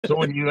So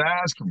when you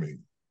ask me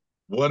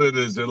what it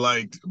is they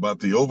liked about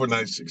the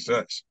overnight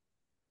success,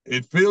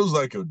 it feels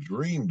like a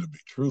dream to be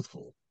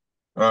truthful.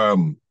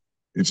 Um,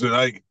 it's that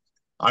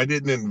I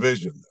didn't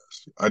envision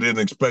this. I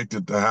didn't expect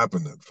it to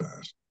happen that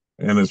fast.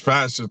 And as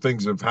fast as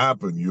things have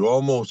happened, you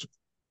almost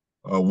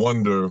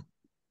wonder,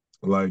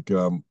 like,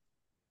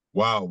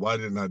 wow, why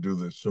didn't I do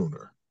this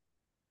sooner?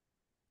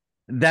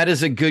 That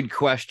is a good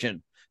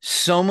question.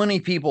 So many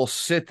people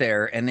sit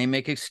there and they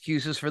make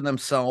excuses for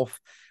themselves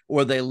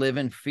or they live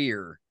in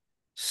fear.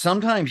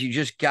 Sometimes you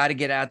just got to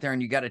get out there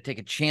and you got to take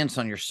a chance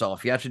on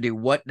yourself. You have to do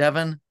what,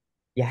 Devin?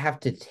 You have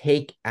to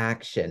take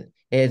action.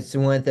 It's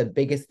one of the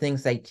biggest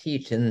things I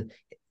teach. And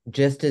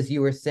just as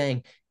you were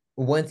saying,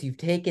 once you've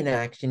taken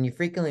action, you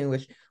frequently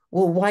wish,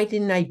 well, why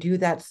didn't I do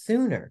that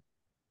sooner?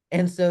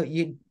 And so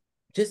you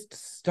just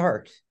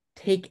start,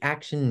 take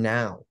action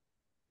now.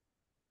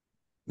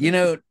 You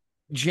know,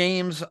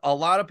 James, a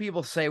lot of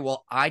people say,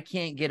 well, I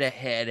can't get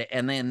ahead.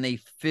 And then they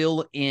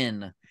fill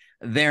in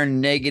their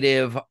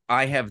negative,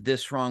 I have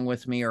this wrong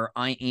with me, or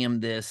I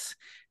am this,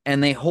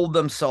 and they hold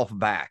themselves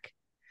back.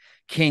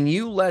 Can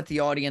you let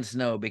the audience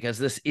know, because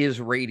this is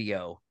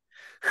radio,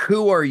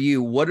 who are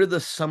you? What are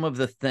some of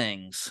the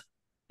things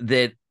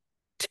that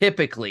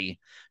typically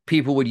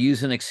people would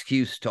use an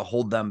excuse to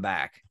hold them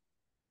back?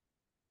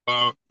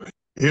 Uh,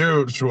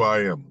 Here's who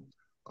I am.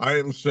 I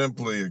am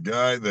simply a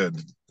guy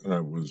that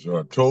was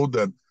told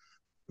that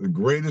the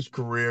greatest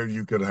career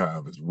you could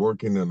have is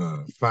working in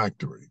a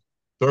factory.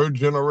 Third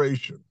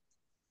generation.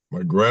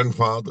 My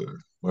grandfather,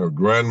 my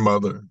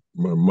grandmother,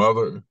 my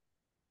mother,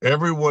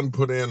 everyone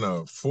put in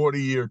a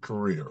 40-year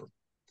career.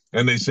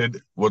 And they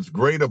said, what's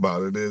great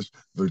about it is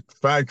the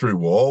factory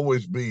will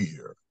always be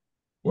here.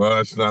 Well,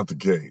 that's not the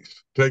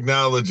case.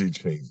 Technology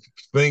changes,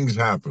 things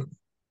happen.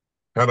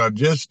 Had I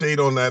just stayed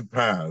on that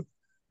path,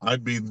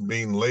 I'd be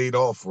being laid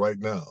off right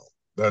now.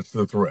 That's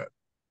the threat.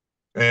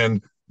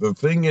 And the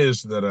thing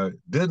is that I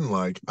didn't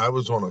like, I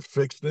was on a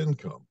fixed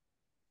income.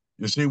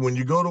 You see, when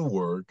you go to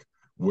work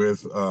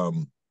with a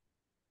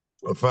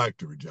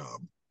factory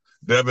job,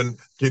 Devin,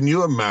 can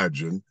you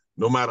imagine,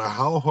 no matter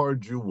how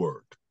hard you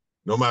worked,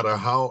 no matter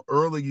how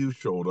early you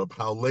showed up,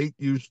 how late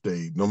you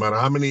stayed, no matter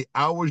how many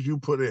hours you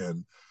put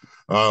in,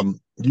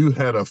 you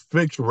had a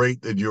fixed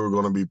rate that you were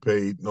going to be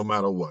paid no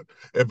matter what.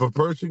 If a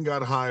person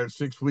got hired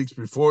 6 weeks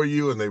before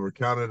you and they were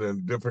counted in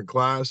a different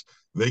class,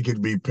 they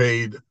could be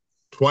paid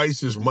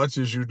twice as much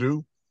as you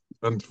do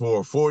and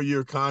for a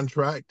 4-year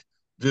contract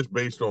just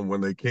based on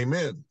when they came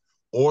in,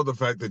 or the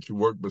fact that you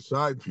work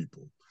beside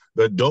people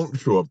that don't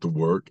show up to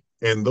work,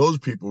 and those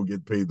people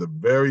get paid the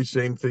very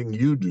same thing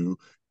you do,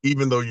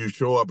 even though you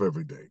show up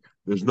every day.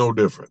 There's no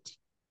difference.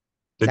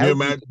 Can That you would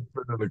be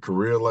imagine a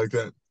career like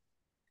that?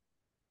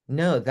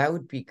 No, that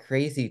would be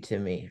crazy to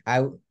me.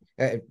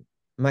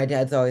 My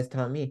dad's always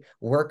taught me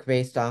work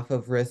based off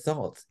of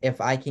results.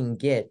 If I can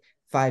get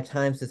 5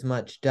 times as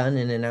much done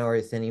in an hour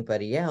as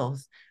anybody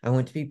else, I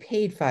want to be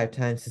paid 5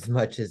 times as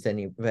much as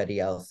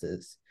anybody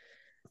else's.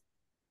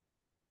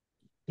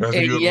 That's a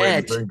And good way to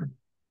yet, think.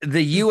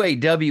 the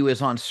UAW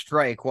is on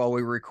strike while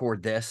we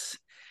record this,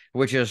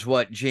 which is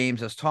what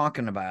James is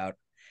talking about.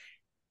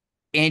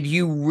 And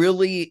you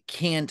really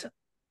can't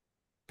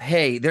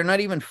pay. They're not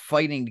even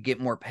fighting to get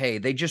more pay.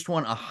 They just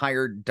want a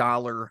higher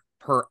dollar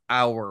per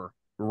hour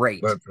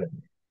rate. That's it.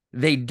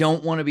 They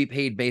don't want to be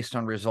paid based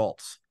on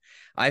results.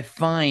 I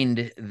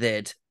find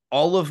that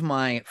all of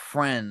my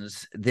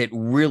friends that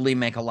really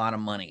make a lot of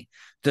money,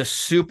 the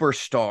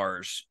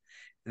superstars,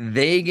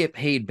 they get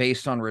paid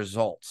based on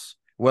results.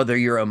 Whether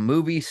you're a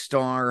movie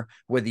star,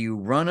 whether you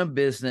run a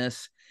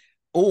business,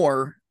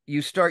 or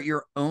you start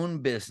your own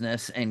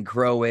business and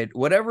grow it,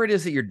 whatever it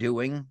is that you're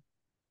doing,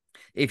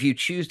 if you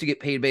choose to get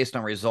paid based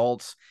on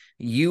results,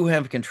 you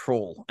have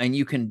control and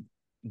you can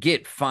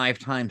get 5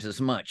 times as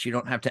much. You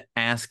don't have to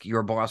ask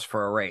your boss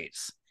for a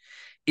raise.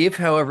 If,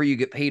 however, you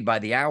get paid by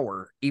the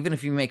hour, even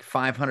if you make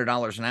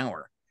 $500 an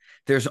hour,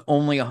 there's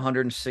only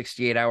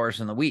 168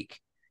 hours in the week.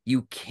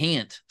 You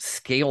can't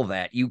scale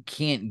that. You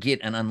can't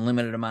get an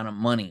unlimited amount of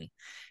money.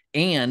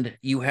 And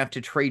you have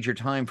to trade your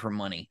time for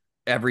money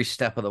every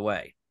step of the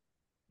way.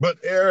 But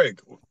Eric,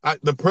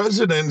 the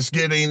president's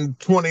getting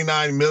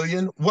 29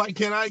 million. Why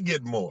can't I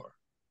get more?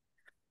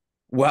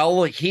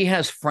 Well, he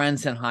has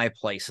friends in high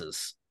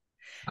places.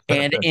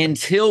 And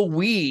until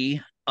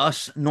we,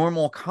 us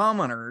normal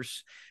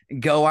commoners,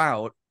 go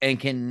out and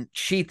can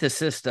cheat the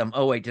system.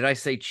 Oh, wait, did I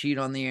say cheat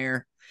on the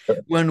air?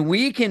 When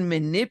we can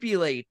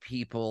manipulate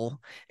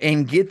people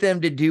and get them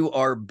to do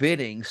our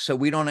bidding so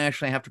we don't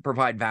actually have to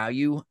provide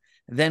value,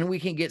 then we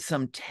can get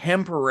some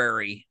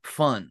temporary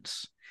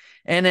funds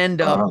and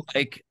end up Uh,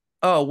 like,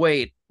 oh,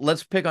 wait,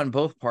 let's pick on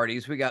both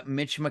parties. We got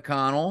Mitch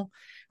McConnell,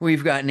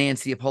 we've got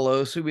Nancy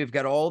Pelosi, we've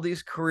got all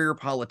these career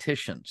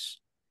politicians.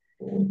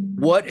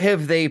 What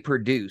have they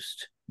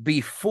produced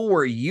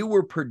before you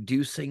were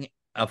producing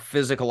a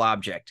physical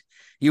object?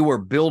 You were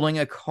building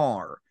a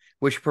car,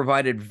 which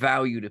provided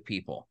value to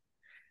people.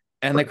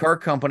 And the car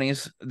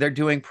companies, they're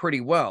doing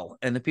pretty well.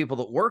 And the people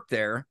that work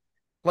there,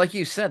 like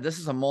you said, this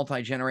is a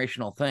multi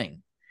generational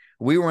thing.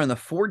 We were in the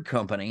Ford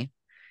company,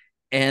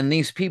 And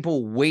these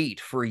people wait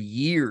for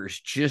years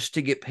just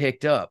to get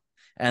picked up,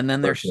 and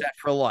then they're set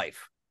for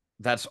life.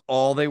 That's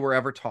all they were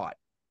ever taught.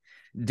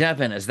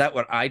 Devin, is that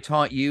what I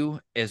taught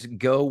you? Is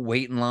go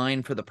wait in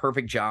line for the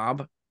perfect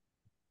job?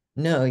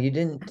 No, you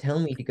didn't tell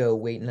me to go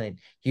wait in line.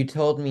 You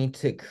told me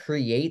to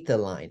create the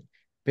line,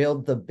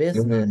 build the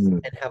business,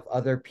 Mm. and have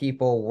other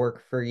people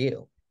work for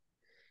you.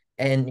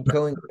 And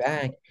going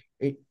back,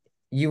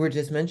 you were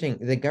just mentioning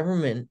the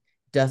government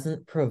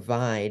doesn't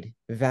provide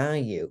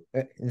value.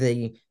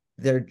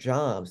 Their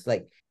jobs,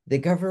 like the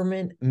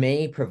government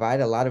may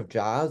provide a lot of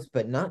jobs,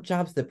 but not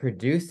jobs that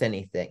produce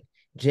anything.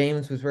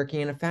 James was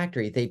working in a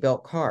factory. They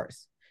built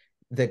cars.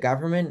 The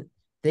government,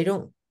 they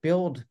don't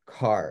build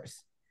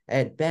cars.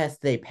 At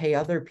best, they pay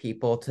other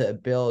people to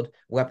build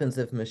weapons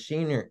of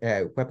machinery,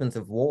 weapons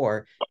of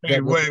war Wait,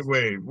 that will wait, just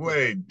wait,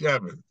 wait,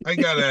 Devin. I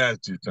gotta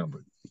ask you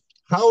something.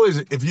 How is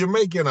it if you're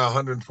making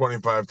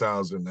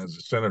 125,000 as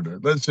a senator,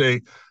 let's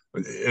say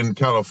in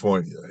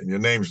California, and your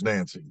name's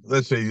Nancy,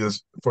 let's say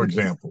just for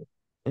example,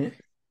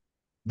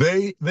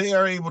 they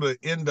are able to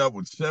end up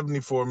with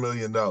 $74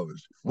 million.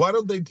 Why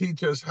don't they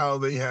teach us how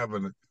they have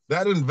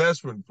that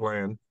investment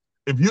plan?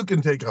 If you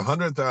can take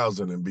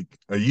 100,000 and be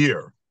a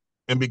year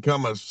and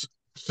become a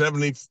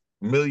 $70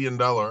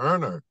 million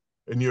earner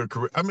in your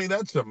career, I mean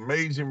that's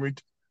amazing.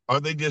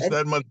 Are they just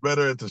that much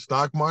better at the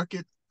stock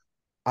market?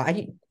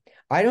 I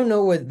I don't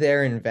know what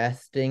they're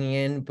investing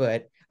in,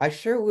 but I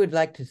sure would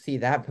like to see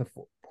that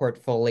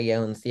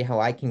portfolio and see how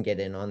I can get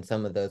in on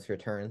some of those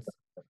returns.